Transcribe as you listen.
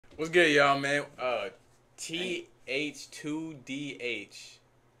What's good, y'all, man? TH2DH.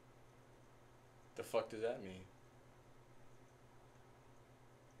 The fuck does that mean?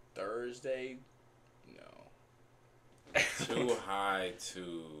 Thursday? No. Too high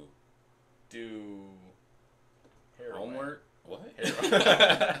to do heroin. Homework? What?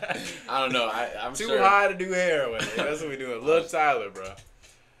 I don't know. I'm too sure. high to do heroin. That's what we doing. Lil Tyler, bro.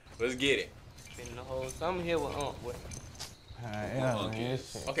 Let's get it. Spending the whole summer here with Unc.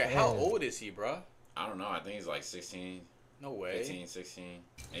 Okay, how old is he, bro? I don't know. I think he's like 16. No way. 15, 16,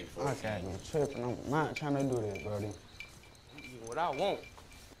 maybe 14. I got no tripping. I'm not trying to do this, brody. What I want.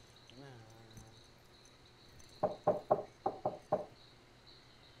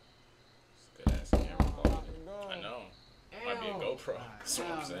 Good ass camera quality. I know. Might be a GoPro. That's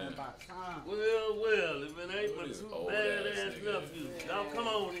what I'm saying. Well, if it ain't What but is two old badass ass nigga? nephews. Now come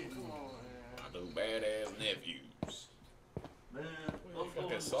on in. I do badass nephews. Man,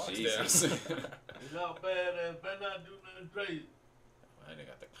 Fucking socks down. Jesus. y'all badass, better not do nothing crazy. Man, they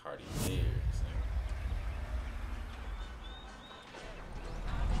got the Cartiers.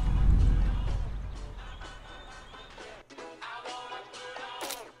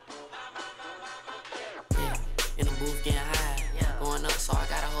 In the booth getting high, going up, so I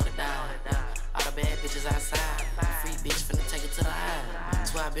gotta hold it down. All the bad bitches outside, free bitch finna take it to the high.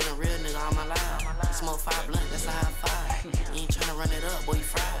 That's why I been a real nigga all my life. Smoke 5 blunt, that's a high five. You ain't tryna run it up, boy, you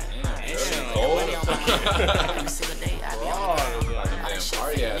fried. Money on my mind. Every single day I be on the grind. All that shit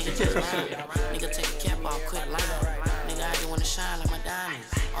fake, nigga just ride. Nigga take a cap off, quit lying. Nigga, I just wanna shine like my diamonds.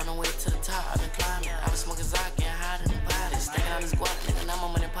 On the way to the top, I been climbing. I been smoking Zoc, getting higher than the pilot. Stacking all this guap, nigga, now my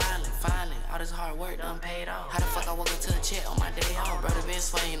money piling. Finally, all this hard work done paid off. How the fuck I walk into a check on my day off? Brother been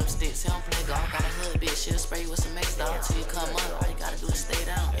swinging them sticks, he don't play golf. Got a hood bitch, she'll spray you with some X dog. Till you come up, all you gotta do is stay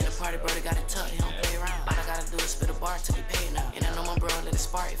down. In the party, brother got it tucked, he don't play around. All I gotta do is spit a bar till he pay now. And I know my bro let it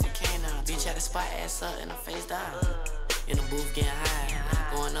spark if he can now. Bitch had a spot, ass up, and the face down. In the booth getting high,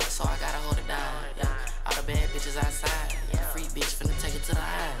 going up, so I gotta hold it down. All the bad bitches outside, free bitch finna take it to the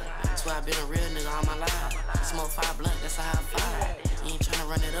high. That's why I been a real nigga all my life. Smoke 5 blunt, that's a high five. You ain't tryna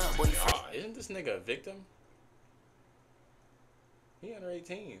run it up, boy, you Isn't this nigga a victim? He under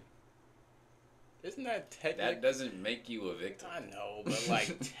 18. Isn't that technically? That doesn't make you a victim. I know, but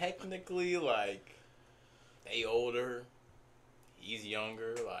like technically, like they older, he's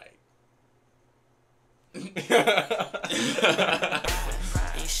younger, like. Ain't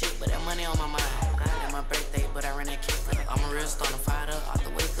shit, but that money on my mind. It's my birthday, but I ran that kick up. I'm a real stoner, fired up, off the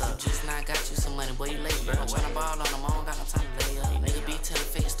wake up. Just now got you some money, boy, you late, bro. I'm tryna ball on them, I don't got no time to lay up. Nigga be telling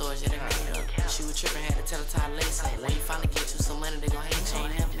fake stories, yeah, they made up. She was tripping, had to tell her tie lace up. When you finally get you some money, they gon' hate you.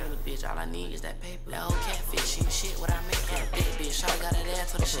 Ain't helping you, bitch, all I need is that paper. That old catfish, she ain't shit, what I make it. Big bitch, shawty got that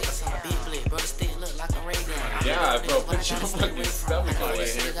ass for the shit. Some big blick, bro, the stick look like a ray gun. Yeah, bro, put your fucking stomach on Wait,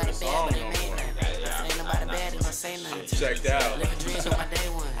 it. here for the song no more. Ain't nobody bad, if I say nothing. Checked out. Living dreams on my day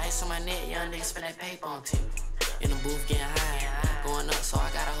one. Ice on my neck, young niggas spend that paper on too. In the booth getting high, going up, so I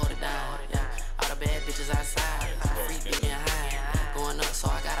gotta hold it down. All the bad bitches outside, free bitch getting high, going up, so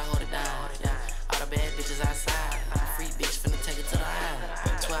I gotta hold it down. All the bad bitches outside, free bitch finna take it to the high.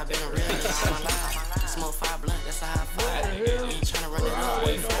 That's why I been a real nigga all my life. Smoke 5 blunt, that's a high five. You ain't tryna run it up,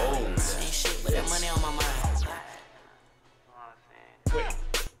 boy, you fried. Ain't shit, but that money on my mind. Wait,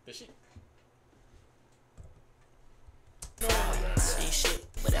 is she? Ain't shit,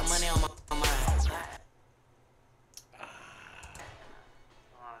 but that money on my mind.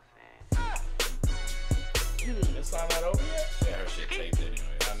 This song not over yet? Yeah, her shit taped anyway.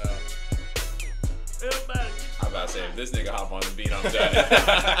 I know. Everybody, I'm about to say, if this nigga hop on the beat, I'm done.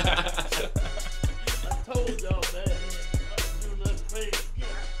 I told y'all, man. Not do nothing crazy.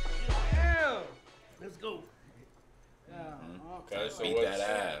 Yeah. Let's go. Okay, so Beat what's that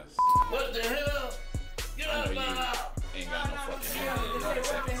ass. What the hell? Get I out know of my you house. ain't got no fucking money in 9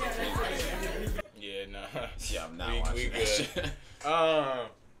 seconds. Yeah, nah. Yeah, I'm not We watching that good. shit.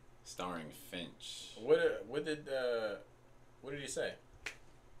 Starring Finch. What did he say?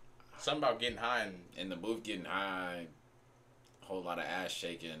 Something about getting high and In the booth getting high, whole lot of ass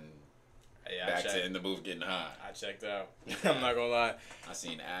shaking. hey, Back to in the booth getting high. I checked out. I'm not gonna lie. I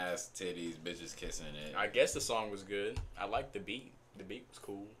seen ass, titties, bitches kissing it. I guess the song was good. I liked the beat. The beat was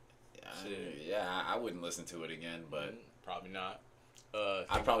cool. Yeah, I wouldn't listen to it again, but Probably not.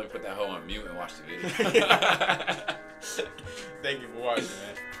 I'd probably put that hoe on mute and watch the video. Thank you for watching,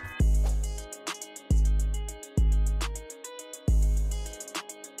 man.